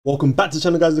Welcome back to the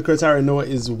channel, guys. The Creator know it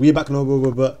is we're back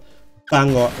on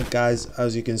banger, guys.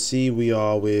 As you can see, we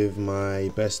are with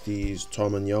my besties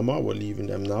Tom and Yama. We're leaving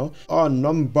them now. Our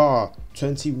number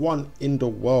 21 in the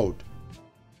world,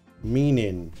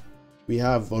 meaning we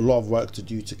have a lot of work to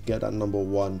do to get that number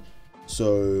one.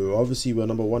 So obviously we're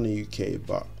number one in the UK,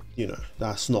 but you know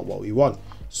that's not what we want.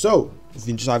 So if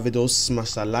you enjoy our videos,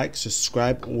 smash that like,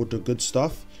 subscribe, all the good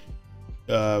stuff.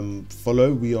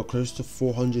 Follow. We are close to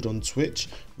 400 on Twitch.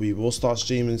 We will start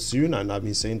streaming soon, and I've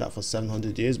been saying that for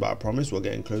 700 years, but I promise we're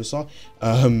getting closer.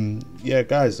 Yeah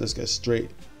guys, let's get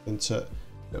straight into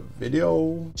the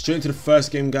video. Straight into the first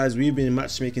game, guys. We've been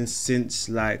matchmaking since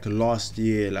like last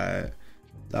year. Like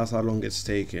that's how long it's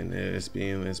taken. It's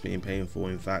been painful,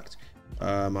 in fact.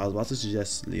 I was about to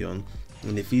suggest Leon,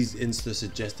 and if he's insta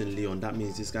suggesting Leon, that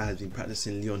means this guy has been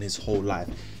practicing Leon his whole life.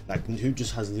 Like, who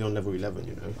just has Leon level 11,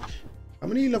 you know? How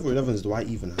many level 11s do I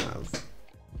even have?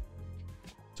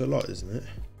 It's a lot, isn't it?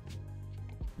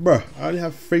 Bruh, I only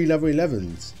have 3 level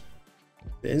 11s.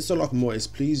 The insta lock mortis,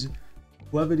 please,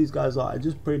 whoever these guys are, I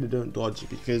just pray they don't dodge,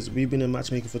 because we've been in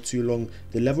matchmaking for too long.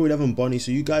 The level 11 Bonnie,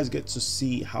 so you guys get to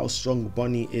see how strong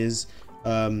Bonnie is.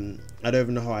 I don't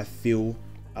even know how I feel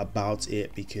about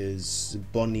it, because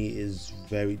Bonnie is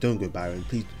very... Don't go Baron,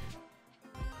 please.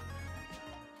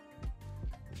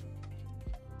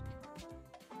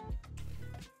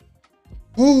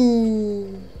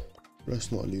 Ooh,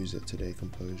 let's not lose it today.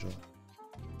 Composure.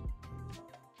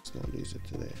 Let's not lose it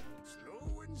today.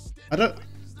 I don't...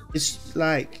 It's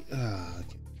like... okay.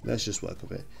 Let's just work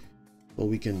with it. What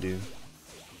we can do.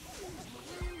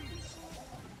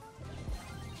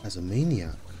 As a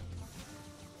maniac.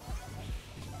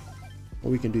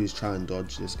 What we can do is try and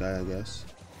dodge this guy, I guess.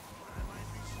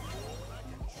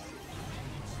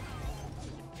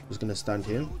 Just gonna stand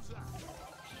here.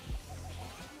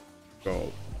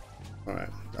 Go. Alright,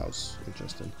 that was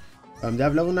interesting. They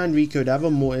have level 9 Rico, they have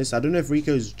a Mortis. I don't know if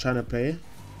Rico is trying to play.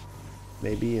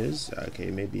 Maybe he is.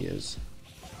 Okay, maybe he is.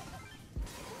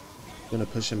 Gonna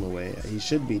push him away. He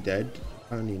should be dead.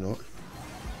 Apparently not.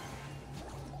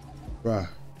 Bruh.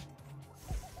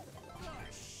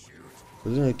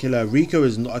 We're gonna kill her. Rico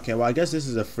is not... Okay, well, I guess this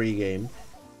is a free game.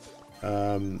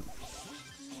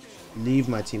 Leave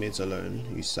my teammates alone,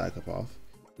 you psychopath.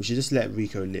 We should just let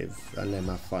Rico live and let him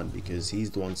have fun, because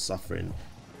he's the one suffering.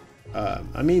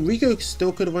 I mean, Rico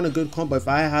still could have run a good combo. If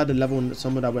I had a level,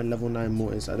 someone that went level 9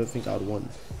 Mortis, I don't think I would want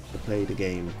to play the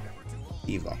game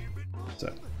either.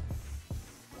 So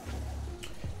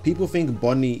people think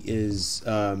Bonnie is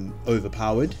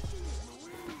overpowered.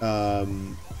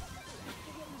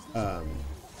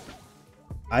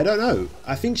 I don't know.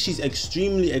 I think she's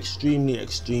extremely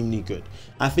good.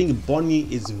 I think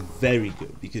Bonnie is very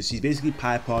good, because she's basically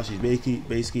Piper, she's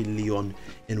basically Leon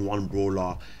in one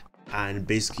brawler, and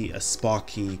basically a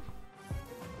Sparky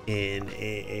in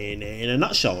a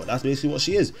nutshell. That's basically what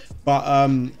she is. But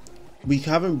we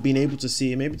haven't been able to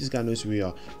see, maybe this guy knows who we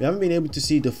are. We haven't been able to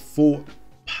see the full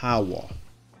power,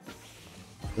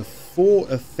 the full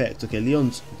effect. Okay,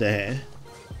 Leon's there.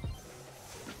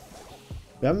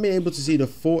 We haven't been able to see the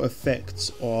full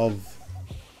effects of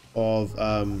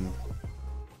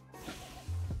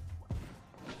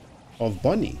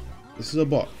Bonnie. This is a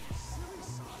bot,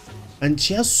 and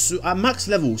she has at max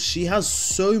level. She has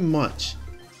so much.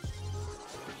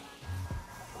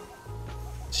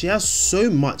 She has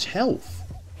so much health.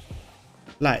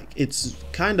 Like, it's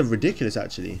kind of ridiculous,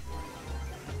 actually.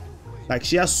 Like,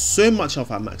 she has so much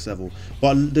health at max level,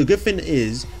 but the good thing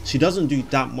is she doesn't do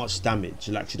that much damage.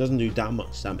 Like, she doesn't do that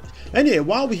much damage. Anyway,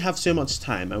 while we have so much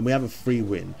time and we have a free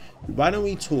win, why don't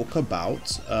we talk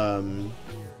about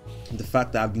the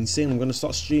fact that I've been saying I'm going to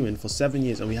start streaming for 7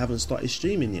 years and we haven't started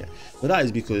streaming yet. But that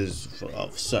is because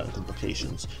of certain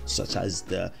complications, such as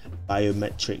the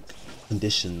biometric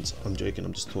conditions. I'm joking,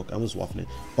 I'm just talking, I'm just waffling.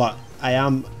 But I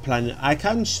am planning, I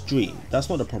can stream, that's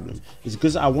not the problem. It's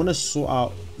because I want to sort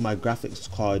out my graphics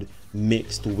card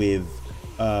mixed with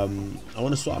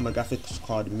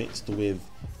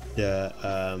the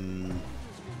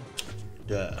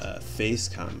face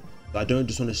cam. But I don't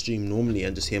just want to stream normally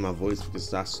and just hear my voice,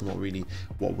 because that's not really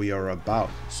what we are about.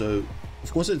 So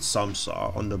of course it's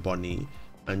Samsa on the Bonnie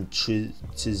and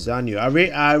Tizanio.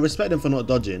 I respect them for not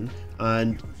dodging,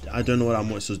 and I don't know what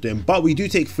Mortis was doing, but we do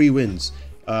take 3 wins.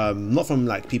 Not from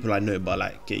like people I know, but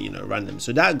like, you know, random.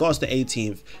 So that got us to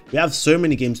 18th. We have so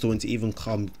many games to win to even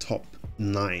come top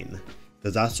 9,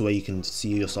 because that's where you can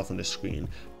see yourself on the screen.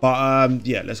 But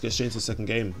yeah, let's get straight into the second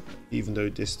game, even though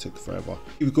this took forever.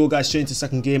 Here we go, guys, straight into the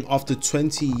second game after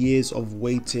 20 years of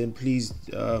waiting. Please,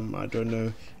 I don't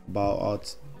know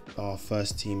about our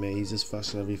first teammate. He's just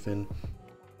first and everything.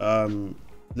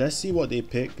 Let's see what they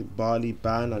pick. Barley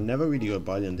ban. I never really got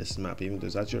Barley on this map, even though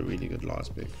it's actually a really good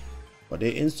last pick. But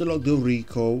they insta-lock the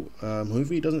Rico.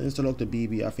 Hopefully he doesn't insta-lock the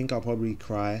BB. I think I'll probably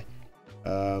cry.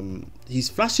 He's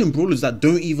flashing brawlers that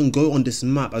don't even go on this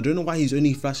map. I don't know why he's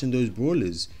only flashing those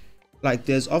brawlers. Like,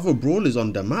 there's other brawlers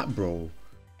on the map, bro.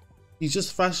 He's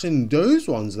just flashing those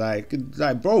ones. Like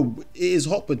bro, it is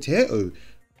hot potato.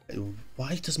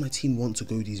 Why does my team want to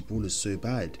go these brawlers so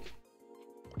bad?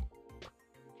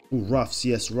 Ooh, Ruffs,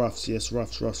 yes, Ruffs, yes,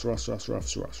 Ruffs.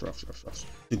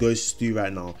 To go Stu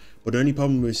right now. But the only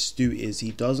problem with Stu is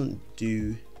he doesn't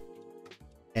do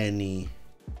any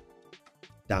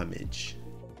damage.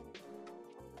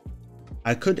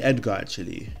 I could Edgar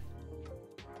actually.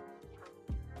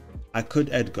 I could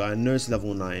Edgar. I know it's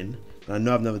level 9. And I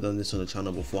know I've never done this on the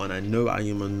channel before. And I know I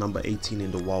am on number 18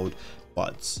 in the world.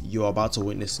 But you're about to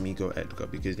witness me go Edgar.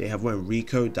 Because they have went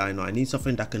Rico, Dino. I need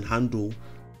something that can handle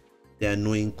the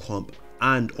annoying comp.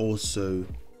 And also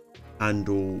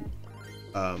handle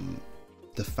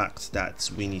the fact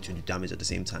that we need to do damage at the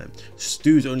same time.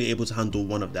 Stu's only able to handle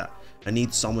one of that. I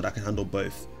need someone that can handle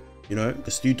both. You know,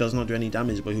 because Stu does not do any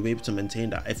damage, but he'll be able to maintain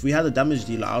that. If we had a damage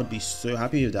dealer, I would be so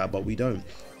happy with that, but we don't.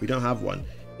 We don't have one.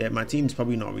 Yeah, my team's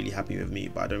probably not really happy with me,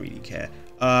 but I don't really care.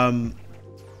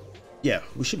 Yeah,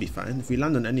 we should be fine. If we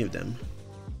land on any of them,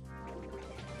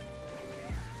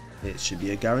 it should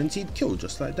be a guaranteed kill,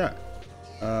 just like that.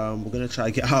 We're gonna try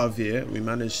to get out of here. We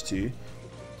managed to.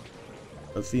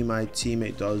 Hopefully my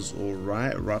teammate does all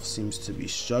right. Ruff seems to be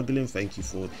struggling. Thank you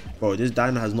for... Bro, this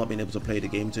Dino has not been able to play the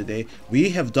game today. We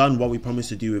have done what we promised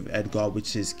to do with Edgar,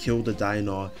 which is kill the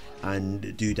Dino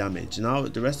and do damage. Now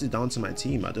the rest is down to my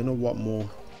team. I don't know what more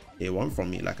they want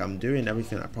from me. Like, I'm doing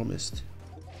everything I promised.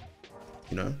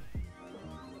 You know?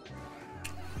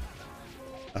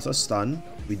 That's a stun.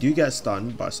 We do get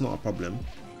stunned, but it's not a problem.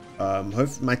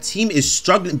 My team is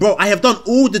struggling. Bro, I have done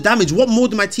all the damage. What more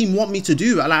do my team want me to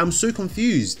do? Like, I'm so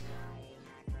confused.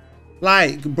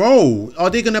 Like, bro, are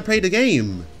they gonna play the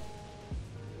game?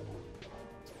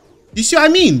 Do you see what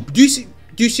I mean? Do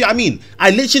you see what I mean? I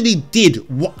literally did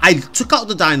what I took out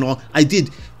the Dino. I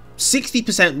did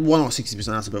 60%, well, not 60%,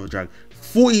 that's a bit of a drag.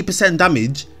 40%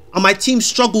 damage, and my team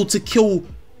struggled to kill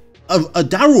a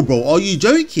Daryl, bro. Are you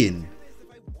joking?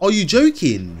 Are you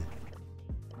joking?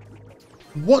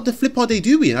 What the flip are they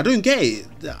doing? I don't get it.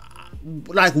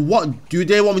 Like, what? Do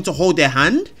they want me to hold their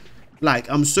hand? Like,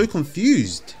 I'm so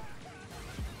confused.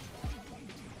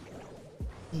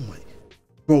 Oh my...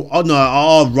 Bro, oh no,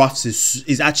 oh, Ruffs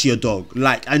is actually a dog.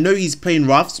 Like, I know he's playing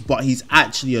Ruffs, but he's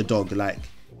actually a dog. Like,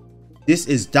 this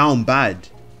is down bad.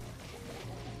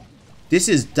 This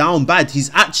is down bad.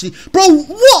 He's actually... Bro,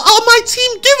 what are my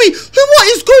team doing? What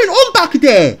is going on back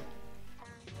there?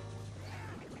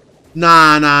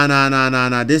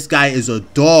 Nah. This guy is a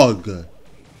dog.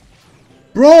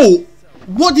 Bro,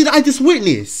 what did I just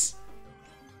witness?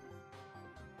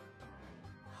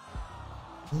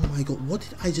 Oh my god, what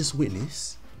did I just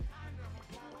witness?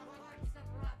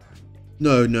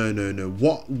 No.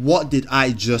 What did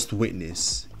I just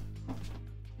witness?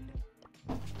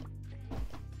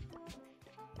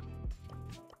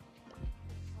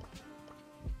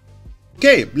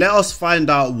 Okay, let us find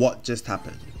out what just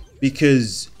happened.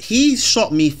 Because he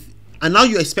shot me, and now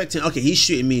you're expecting, okay, he's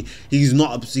shooting me, he's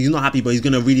not happy, but he's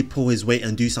gonna really pull his weight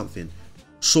and do something.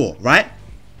 Sure, right?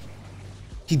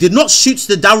 He did not shoot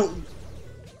the Daryl.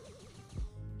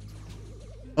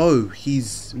 Oh,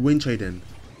 he's win trading.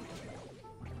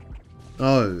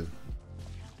 Oh,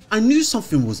 I knew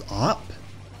something was up.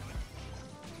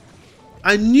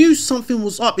 I knew something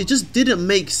was up. It just didn't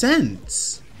make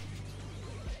sense.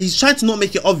 He's trying to not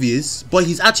make it obvious, but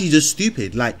he's actually just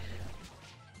stupid. Like,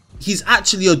 he's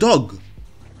actually a dog.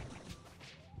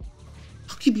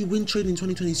 How can he be win trading in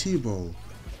 2022, bro?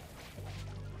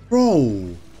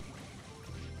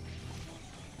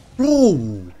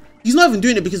 Bro. He's not even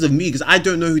doing it because of me, because I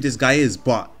don't know who this guy is,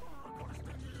 but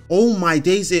oh my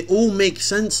days, it all makes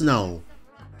sense now.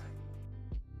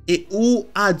 It all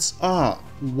adds up.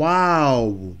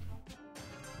 Wow.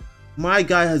 My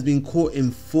guy has been caught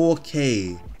in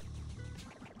 4K.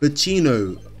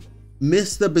 Bacino.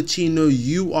 Mr. Bacino,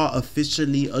 you are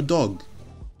officially a dog.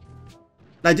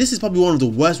 Like, this is probably one of the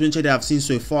worst win trades I've seen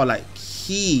so far. Like,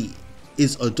 he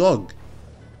is a dog.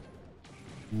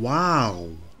 Wow.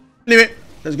 Anyway,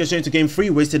 let's get straight into game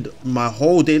 3. Wasted my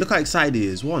whole day. Look how excited he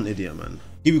is. What an idiot, man.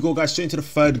 Here we go, guys. Straight into the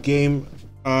third game.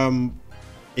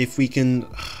 If we can...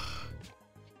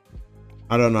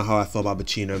 I don't know how I feel about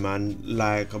Bacino, man.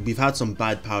 Like, we've had some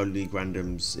bad Power League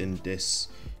randoms in this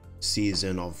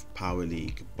season of Power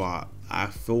League, but I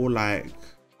feel like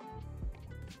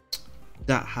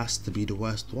that has to be the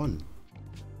worst one.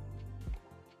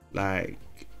 Like,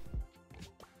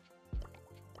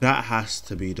 that has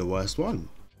to be the worst one.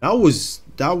 That was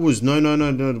no,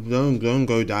 don't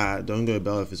go that, don't go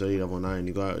Bell if it's only level 9.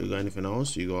 You got anything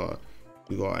else? You got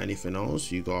anything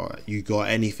else? You got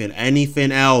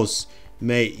anything else,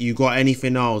 mate? You got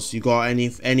anything else? You got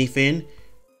anything?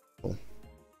 Oh,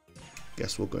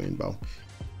 guess we're going Bell.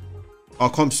 Our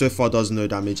comp so far does no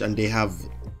damage, and they have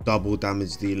double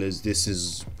damage dealers. This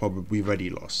is probably, we've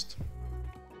already lost.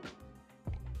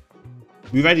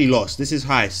 We've already lost. This is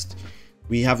heist.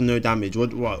 We have no damage.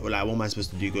 What am I supposed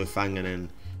to do? Go Fang, and then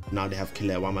now they have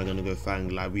Killer. Why am I gonna go Fang?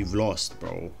 Like, we've lost,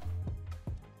 bro.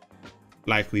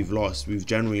 Like, we've lost. We've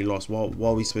generally lost. What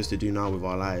are we supposed to do now with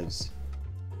our lives,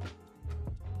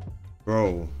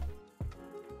 bro?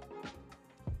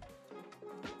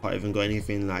 Can't even got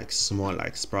anything like smart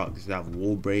like Sprout, because they have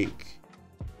Wall Break.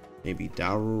 Maybe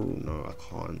Daryl. No, I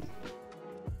can't.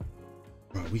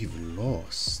 Bro, we've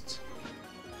lost.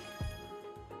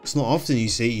 It's not often you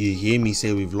hear me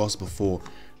say we've lost before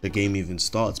the game even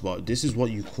starts, but this is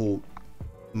what you call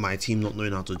my team not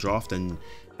knowing how to draft. And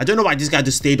I don't know why this guy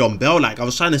just stayed on Bell. Like, I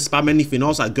was trying to spam anything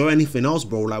else, like go anything else,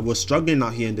 bro. Like, we're struggling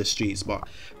out here in the streets, but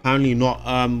apparently not.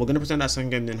 We're gonna pretend that second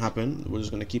game didn't happen. We're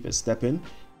just gonna keep it stepping,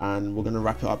 and we're gonna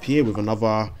wrap it up here with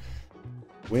another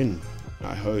win,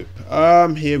 I hope.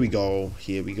 Here we go.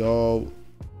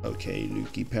 Okay,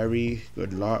 Lukey Perry,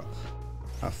 good luck,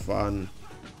 have fun.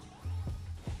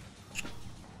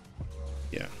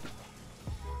 Yeah,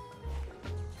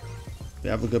 we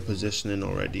have a good positioning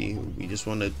already. We just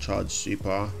want to charge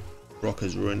super. Brock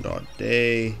has ruined our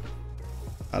day.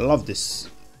 I love this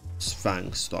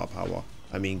Fang star power.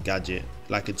 I mean gadget.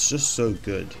 Like, it's just so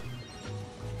good.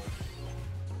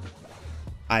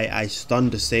 I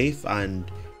stunned the safe, and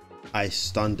I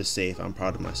stunned the safe. I'm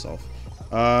proud of myself.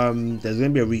 There's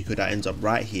gonna be a Rico that ends up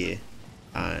right here,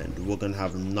 and we're gonna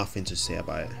have nothing to say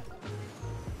about it.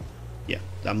 Yeah,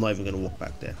 I'm not even gonna walk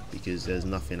back there because there's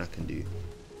nothing I can do.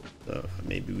 So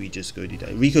maybe we just go do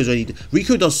that.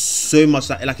 Rico does so much,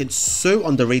 like it's so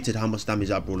underrated how much damage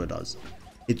that brawler does.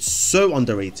 It's so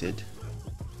underrated.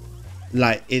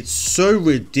 Like, it's so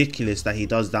ridiculous that he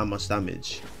does that much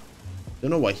damage.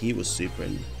 Don't know why he was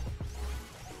supering.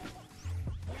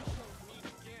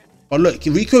 But look,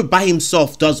 Rico by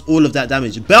himself does all of that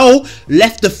damage. Bell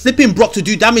left the flipping Brock to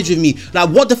do damage with me. Like,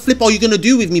 what the flip are you gonna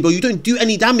do with me, bro? You don't do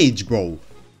any damage, bro.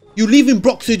 You're leaving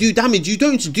Brock to do damage. You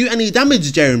don't do any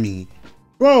damage, Jeremy.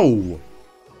 Bro.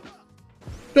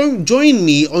 Don't join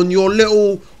me on your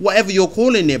little whatever you're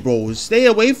calling it, bro. Stay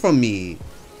away from me.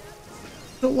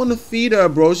 I don't want to feed her,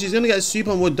 bro. She's gonna get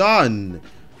super and we're done.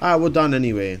 Alright, we're done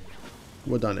anyway.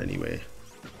 We're done anyway.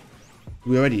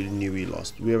 We already knew we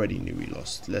lost.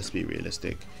 Let's be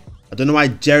realistic. I don't know why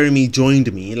Jeremy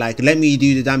joined me. Like, let me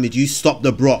do the damage. You stop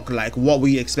the Brock. Like, what were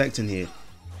you expecting here?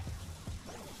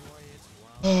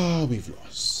 Oh, we've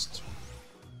lost.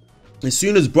 As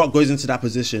soon as Brock goes into that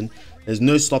position, there's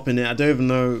no stopping it. I don't even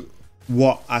know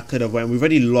what I could have went. We've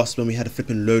already lost when we had a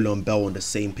flipping Lola and Bell on the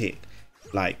same pick.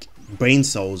 Like, brain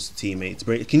cells, teammates.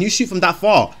 Can you shoot from that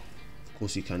far? Of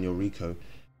course you can. You're Rico.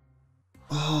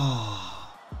 Oh.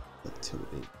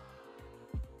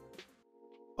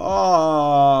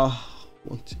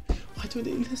 Why don't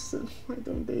they listen? Why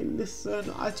don't they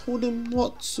listen? I told them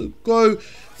not to go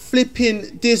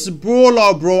flipping this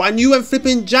brawler, bro, and you went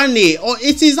flipping Janet. Oh,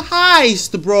 it is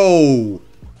heist, bro.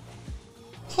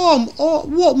 Come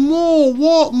on, what more?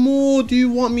 What more do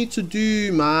you want me to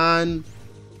do, man?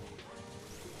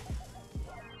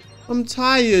 I'm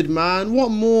tired, man.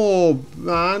 What more,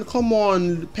 man? Come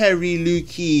on, Perry,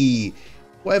 Lukey,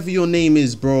 whatever your name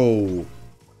is, bro.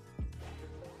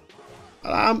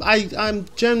 I'm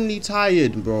generally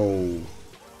tired, bro.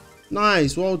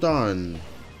 Nice, well done.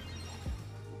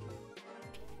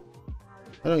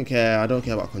 I don't care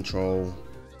about control.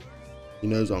 He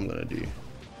knows what I'm gonna do.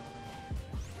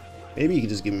 Maybe he can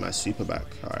just give me my super back.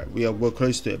 Alright, we're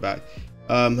close to it back.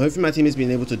 Hopefully my team has been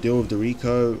able to deal with the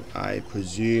Rico. I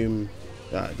presume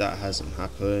that hasn't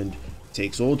happened. It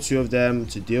takes all two of them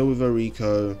to deal with a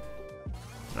Rico,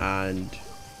 and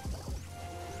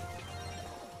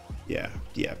yeah,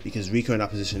 because Rico in that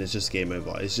position is just game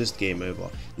over. It's just game over.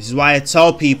 This is why I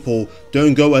tell people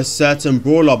don't go a certain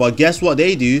brawler, but guess what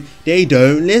they do? They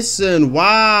don't listen.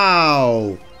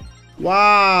 Wow,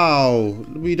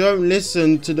 we don't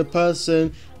listen to the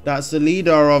person that's the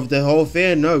leader of the whole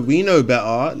thing. No, we know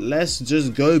better. Let's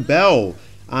just go Bell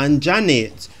and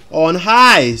Janet on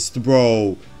heist,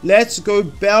 bro. Let's go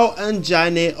Bell and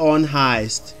Janet on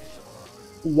heist.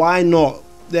 Why not?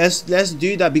 Let's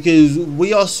do that, because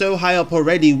we are so high up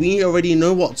already. We already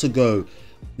know what to go.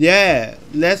 Yeah,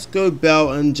 let's go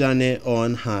Bell and Janet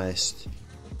on heist.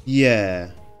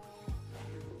 Yeah.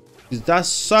 That's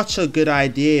such a good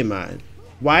idea, man.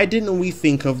 Why didn't we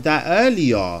think of that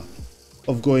earlier?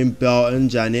 Of going Belle and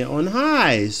Janet on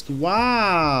heist.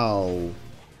 Wow.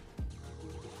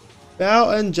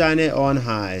 Belle and Janet on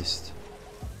heist.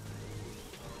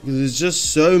 There's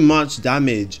just so much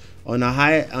damage on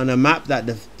a map that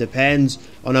depends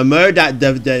on a mode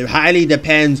that highly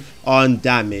depends on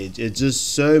damage. It's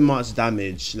just so much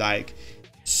damage, like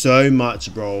so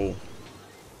much, bro.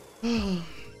 As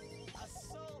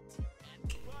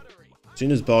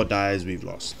soon as Belle dies, we've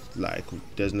lost. Like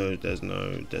there's no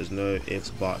ifs,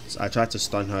 buts. I tried to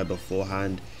stun her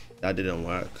beforehand, that didn't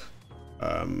work.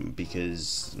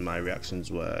 Because my reactions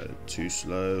were too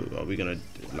slow. Are we gonna,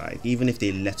 like, even if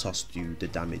they let us do the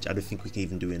damage, I don't think we can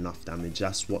even do enough damage.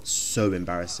 That's what's so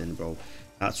embarrassing, bro.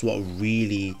 That's what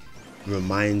really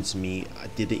reminds me I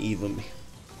didn't even,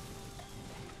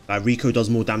 like, Rico does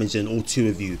more damage than all two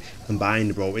of you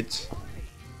combined, bro. It's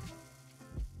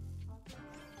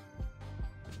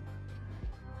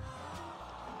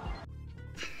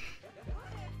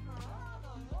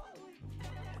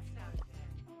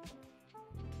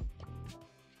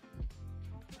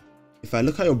if I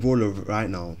look at your brawler right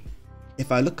now,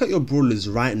 if I look at your brawlers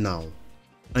right now,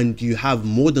 and you have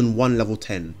more than one level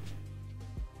 10,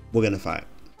 we're gonna fight.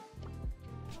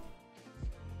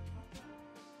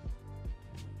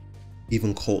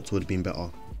 Even Colt would have been better.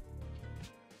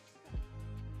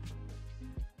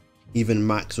 Even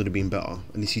Max would have been better.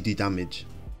 At least you do damage.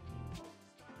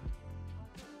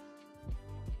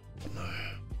 No,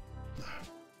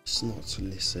 it's not to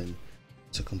listen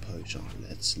to composure.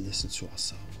 Let's listen to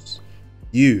ourselves.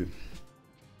 You.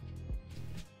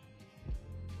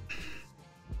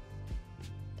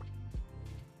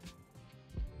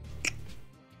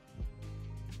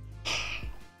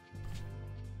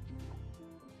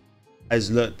 Guys,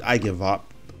 look, I give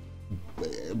up.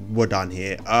 We're done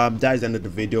here. That is the end of the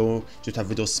video. Just have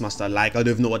video, smash that like. I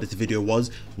don't even know what this video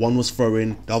was. One was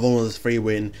throw-in, the other one was free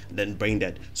win, and then brain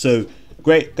dead. So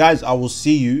great, guys. I will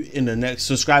see you in the next.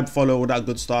 Subscribe, follow, all that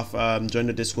good stuff. Join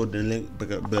the Discord in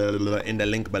the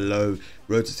link below.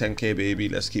 Road to 10K, baby.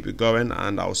 Let's keep it going,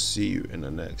 and I'll see you in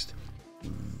the next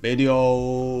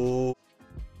video.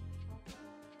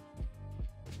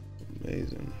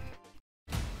 Amazing.